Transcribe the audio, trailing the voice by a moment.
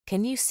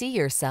Can you see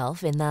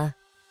yourself in the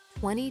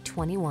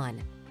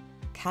 2021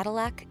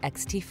 Cadillac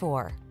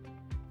XT4?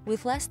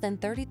 With less than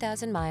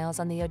 30,000 miles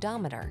on the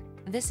odometer,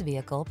 this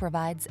vehicle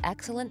provides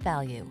excellent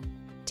value.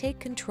 Take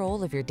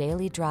control of your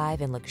daily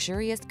drive and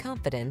luxurious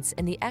confidence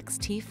in the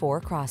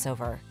XT4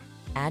 Crossover.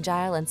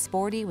 Agile and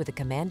sporty with a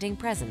commanding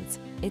presence,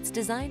 it's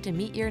designed to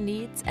meet your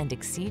needs and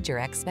exceed your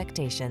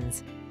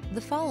expectations.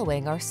 The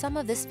following are some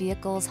of this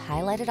vehicle's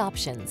highlighted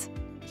options: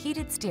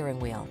 heated steering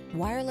wheel,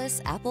 wireless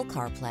Apple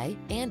CarPlay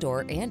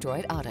and/or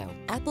Android Auto,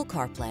 Apple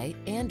CarPlay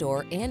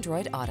and/or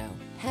Android Auto,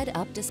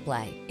 head-up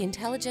display,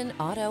 intelligent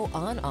auto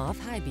on-off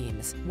high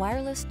beams,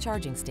 wireless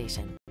charging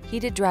station,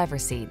 heated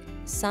driver's seat,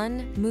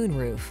 sun,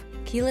 moonroof,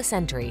 keyless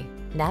entry,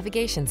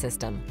 navigation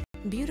system.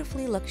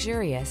 Beautifully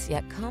luxurious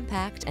yet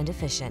compact and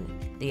efficient,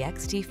 the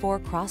XT4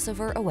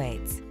 Crossover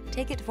awaits.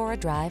 Take it for a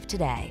drive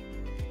today.